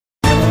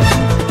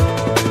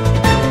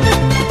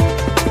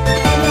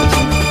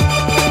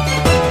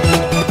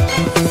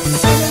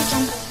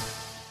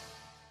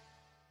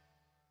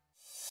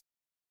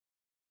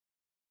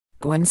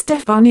Gwen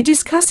Stefani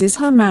discusses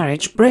her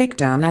marriage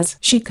breakdown as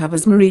she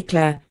covers Marie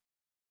Claire.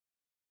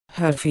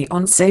 Her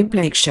fiance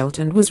Blake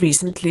Shelton was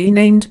recently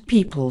named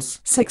People's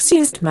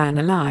Sexiest Man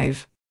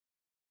Alive.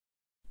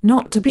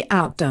 Not to be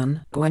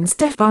outdone, Gwen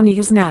Stefani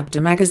has nabbed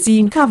a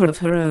magazine cover of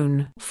her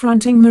own,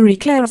 fronting Marie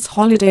Claire's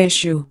holiday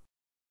issue.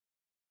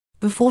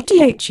 The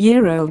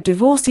 48-year-old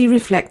divorcee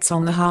reflects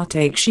on the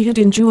heartache she had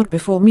endured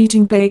before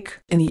meeting Blake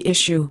in the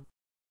issue.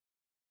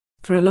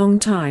 For a long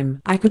time,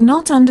 I could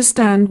not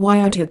understand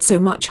why I'd had so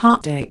much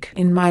heartache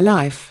in my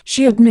life,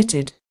 she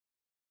admitted.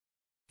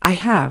 I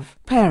have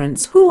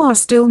parents who are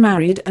still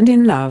married and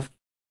in love.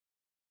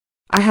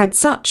 I had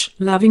such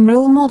loving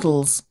role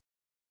models.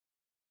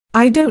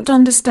 I don't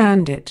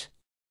understand it.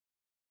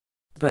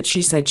 But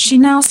she said she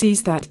now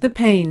sees that the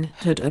pain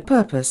had a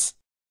purpose.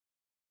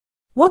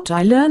 What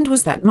I learned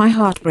was that my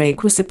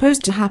heartbreak was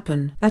supposed to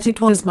happen, that it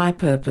was my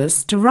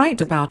purpose to write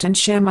about and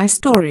share my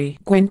story,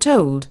 Gwen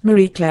told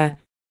Marie Claire.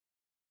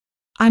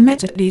 I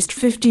met at least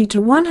 50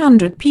 to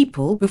 100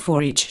 people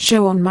before each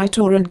show on my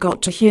tour and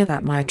got to hear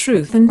that my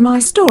truth and my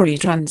story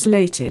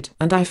translated,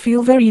 and I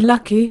feel very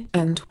lucky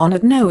and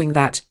honored knowing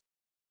that.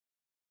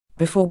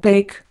 Before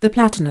Blake, the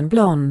platinum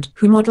blonde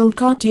who modeled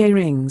Cartier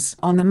rings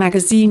on the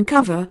magazine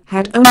cover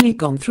had only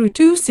gone through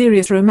 2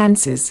 serious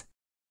romances.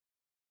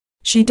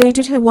 She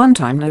dated her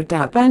one-time No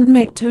Doubt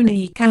bandmate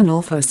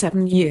C.B.Channel for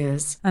 7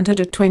 years and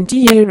had a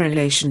 20-year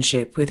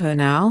relationship with her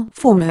now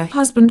former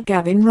husband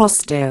Gavin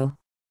Rossdale.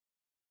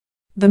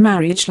 The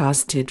marriage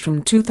lasted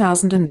from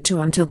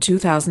 2002 until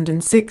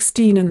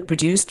 2016 and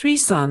produced 3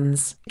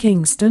 sons,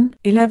 Kingston,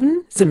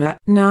 11, Zimmer,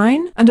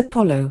 9, and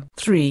Apollo,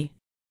 3.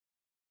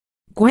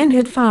 Gwen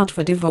had filed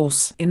for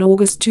divorce in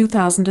August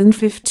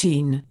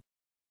 2015.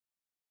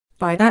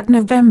 By that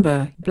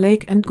November,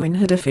 Blake and Gwen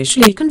had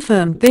officially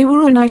confirmed they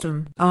were an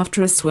item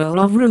after a swirl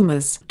of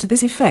rumors to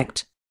this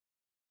effect.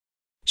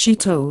 She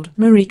told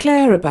Marie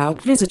Claire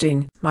about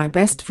visiting my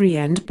best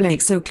friend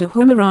Blake's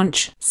Oklahoma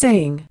ranch,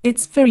 saying,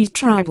 "It's very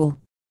tribal.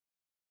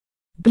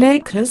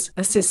 Blake has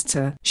a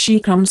sister, she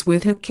comes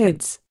with her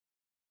kids.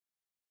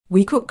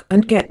 We cook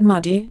and get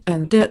muddy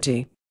and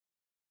dirty.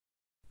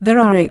 There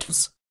are 8 of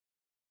us.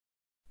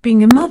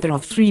 Being a mother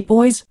of 3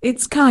 boys,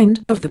 it's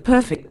kind of the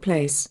perfect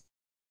place.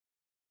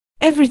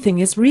 Everything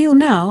is real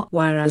now,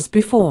 whereas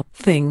before,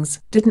 things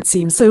didn't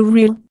seem so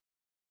real."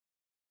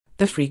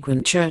 The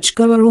frequent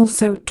churchgoer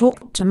also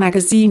talked to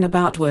magazine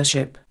about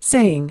worship,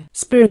 saying,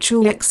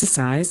 "Spiritual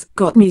exercise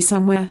got me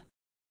somewhere.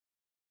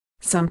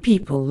 Some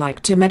people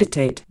like to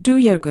meditate, do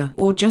yoga,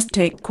 or just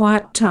take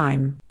quiet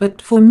time,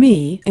 but for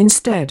me,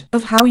 instead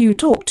of how you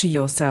talk to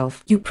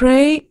yourself, you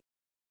pray,"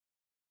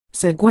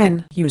 said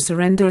Gwen. "You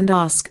surrender and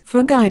ask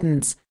for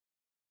guidance.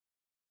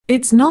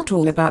 It's not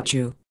all about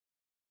you."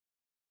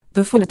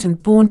 The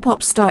Fullerton-born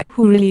pop star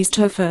who released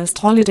her first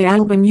holiday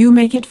album You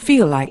Make It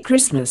Feel Like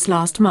Christmas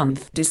last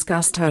month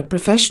discussed her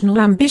professional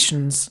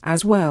ambitions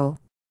as well.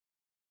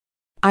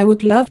 "I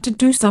would love to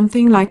do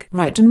something like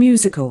write a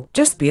musical,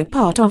 just be a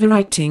part of a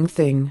writing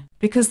thing,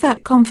 because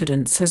that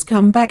confidence has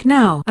come back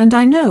now and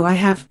I know I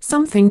have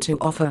something to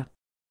offer."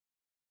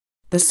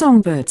 The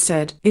songbird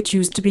said, "It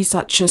used to be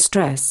such a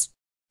stress.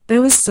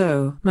 There was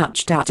so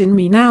much doubt in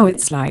me, now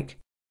it's like,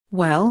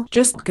 well,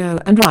 just go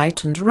and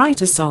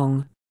write a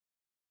song."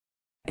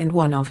 In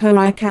one of her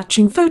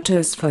eye-catching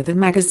photos for the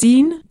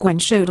magazine, Gwen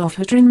showed off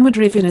her trim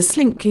midriff in a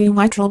slinky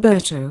white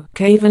Roberto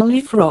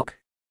Cavalli frock.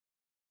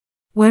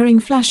 Wearing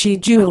flashy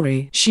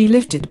jewelry, she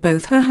lifted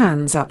both her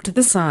hands up to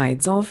the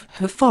sides of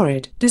her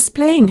forehead,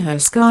 displaying her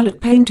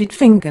scarlet-painted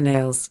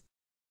fingernails.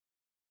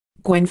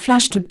 Gwen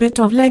flashed a bit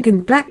of leg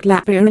and black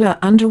lapierla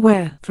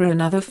underwear for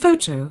another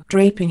photo,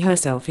 draping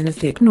herself in a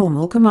thick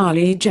normal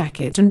Kamali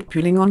jacket and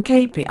pulling on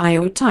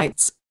KPIO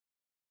tights.